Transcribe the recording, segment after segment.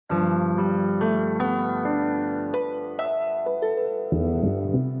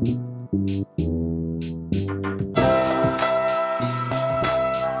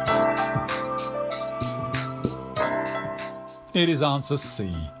It is answer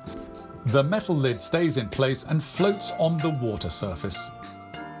C. The metal lid stays in place and floats on the water surface.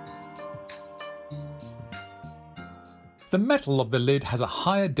 The metal of the lid has a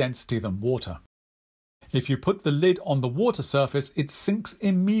higher density than water. If you put the lid on the water surface, it sinks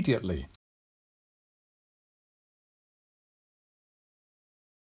immediately.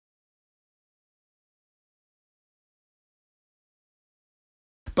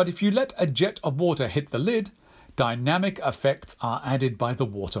 But if you let a jet of water hit the lid, dynamic effects are added by the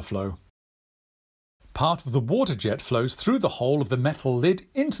water flow. Part of the water jet flows through the hole of the metal lid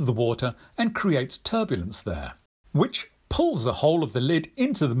into the water and creates turbulence there, which pulls the whole of the lid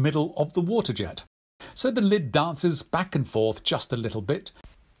into the middle of the water jet. So the lid dances back and forth just a little bit,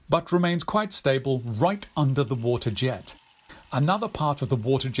 but remains quite stable right under the water jet. Another part of the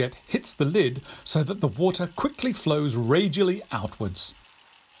water jet hits the lid so that the water quickly flows radially outwards.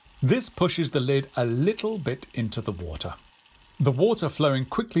 This pushes the lid a little bit into the water. The water flowing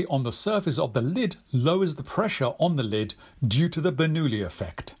quickly on the surface of the lid lowers the pressure on the lid due to the Bernoulli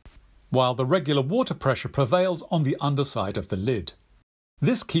effect, while the regular water pressure prevails on the underside of the lid.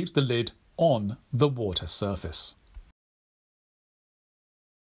 This keeps the lid on the water surface.